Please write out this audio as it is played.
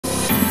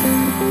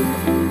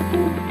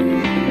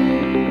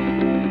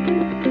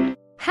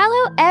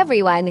Hello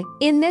everyone!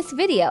 In this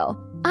video,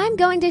 I'm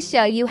going to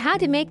show you how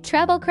to make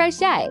treble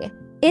crochet.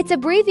 Its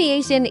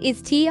abbreviation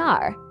is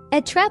TR.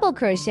 A treble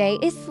crochet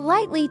is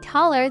slightly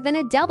taller than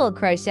a double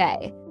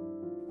crochet.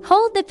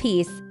 Hold the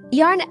piece,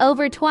 yarn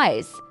over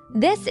twice.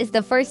 This is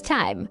the first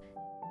time.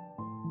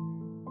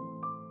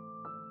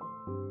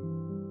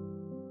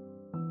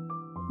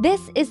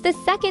 This is the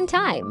second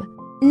time.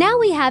 Now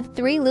we have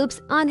 3 loops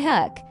on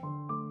hook.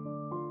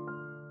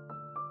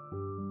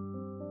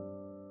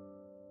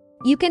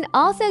 You can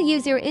also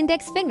use your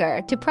index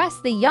finger to press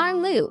the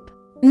yarn loop,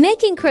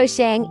 making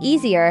crocheting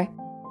easier.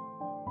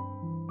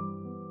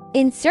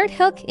 Insert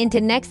hook into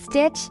next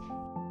stitch.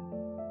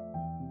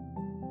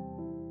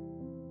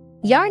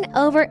 Yarn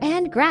over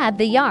and grab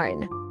the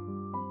yarn.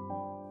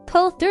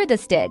 Pull through the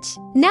stitch.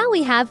 Now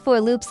we have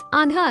 4 loops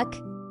on hook.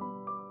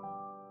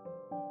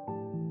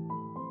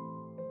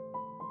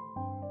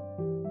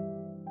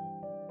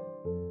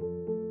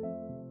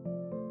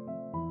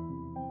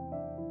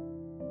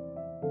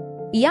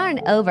 Yarn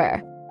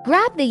over.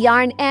 Grab the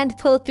yarn and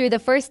pull through the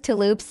first 2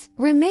 loops,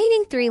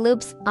 remaining 3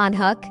 loops on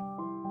hook.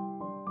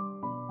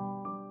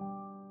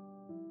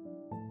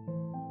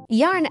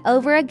 Yarn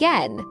over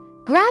again.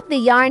 Grab the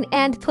yarn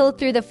and pull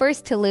through the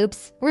first 2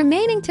 loops,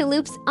 remaining 2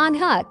 loops on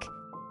hook.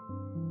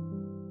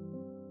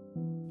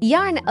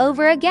 Yarn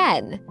over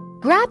again.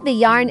 Grab the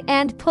yarn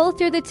and pull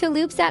through the 2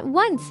 loops at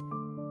once.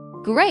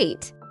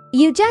 Great!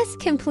 You just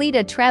complete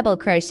a treble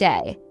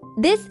crochet.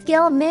 This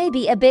skill may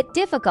be a bit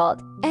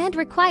difficult and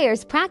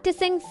requires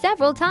practicing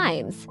several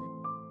times.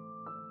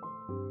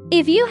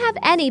 If you have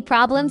any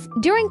problems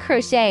during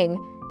crocheting,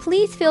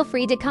 please feel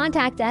free to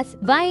contact us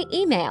via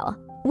email.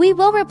 We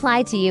will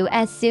reply to you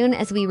as soon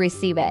as we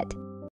receive it.